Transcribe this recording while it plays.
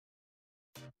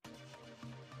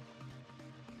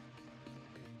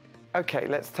Okay,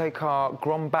 let's take our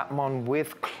Grand Battement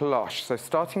with Cloche. So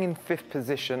starting in 5th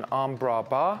position, arm bras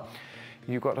barre.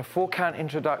 You've got a 4-count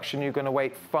introduction. You're going to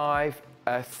wait 5,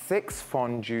 6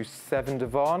 fondue, 7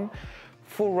 devant.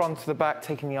 Full run to the back,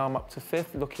 taking the arm up to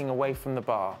 5th, looking away from the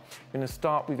bar. You're going to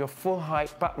start with your full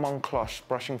height Battement Cloche,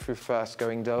 brushing through first,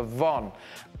 going devant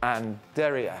and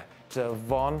derrière,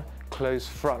 devant, close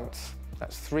front.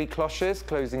 That's 3 cloches,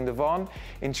 closing devant,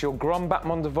 into your Grand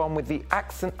Battement devant with the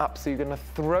accent up. So you're going to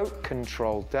throat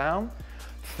control down,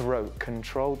 throat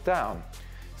control down.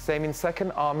 Same in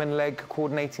second, arm and leg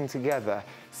coordinating together.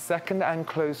 Second and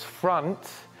close front,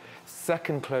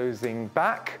 second closing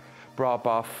back, bras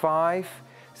barre 5,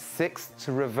 6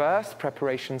 to reverse,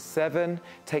 preparation 7,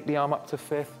 take the arm up to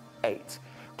 5th, 8.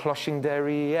 Cloching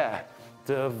derrière,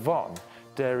 devant,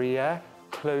 derrière,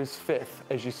 close 5th.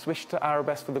 As you switch to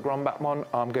arabesque for the Grand Battement,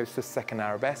 arm goes to second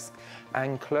arabesque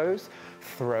and close,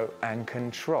 throat and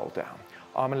control down.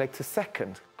 Arm and leg to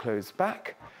second, close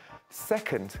back,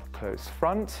 second, close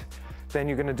front. Then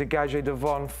you're going to dégagé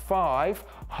devant 5,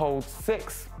 hold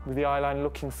 6 with the eye line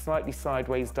looking slightly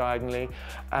sideways diagonally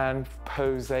and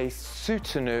pose a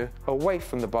soutenu away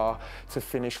from the bar to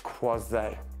finish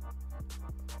croisé,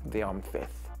 the arm 5th.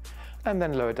 And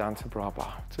then lower down to bras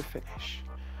barre to finish.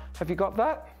 Have you got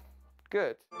that?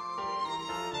 Good.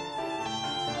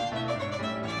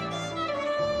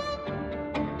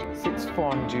 Six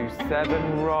fondue,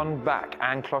 7 run back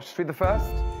and cloche through the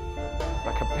first.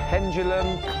 Like a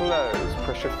pendulum, close,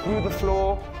 pressure through the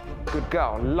floor. Good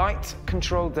girl. Light,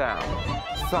 control down.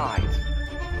 Side.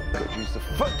 Good, use the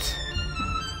foot.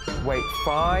 Wait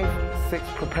 5, 6,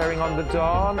 preparing on the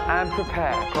dawn and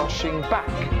prepare. Cloching back,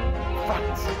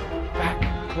 front, back.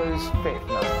 Close 5th.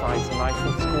 Now sides are nice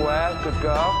and square. Good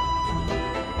girl.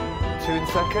 2 in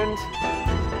second.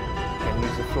 Then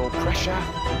use the floor pressure.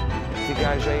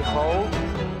 Dégagé, hold.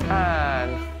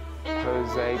 And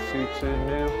posé,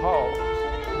 soutenu, hold.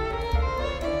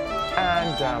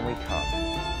 And down we come.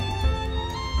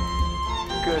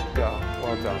 Good girl.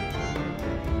 Well done.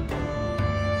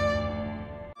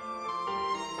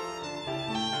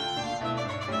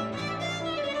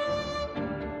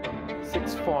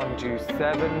 Fondue,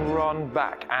 7 run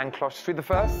back and cloche through the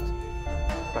first.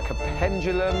 Like a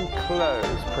pendulum, close,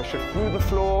 pressure through the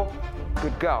floor.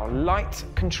 Good girl. Light,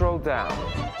 control down.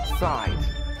 Side.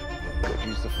 Good,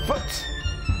 use the foot.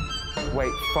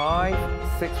 Wait 5,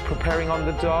 6, preparing on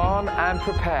the dawn and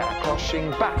prepare.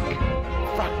 Cloching back,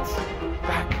 front,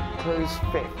 back, close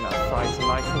 5th. Now sides are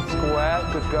nice and square.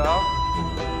 Good girl.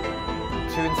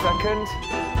 2 in second.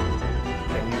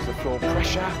 Then use the floor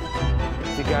pressure.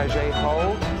 Dégagé,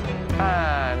 hold,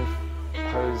 and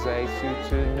posé,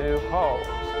 soutenu, hold.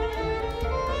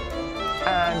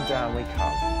 And down we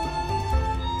come.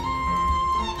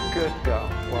 Good girl,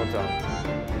 well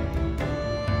done.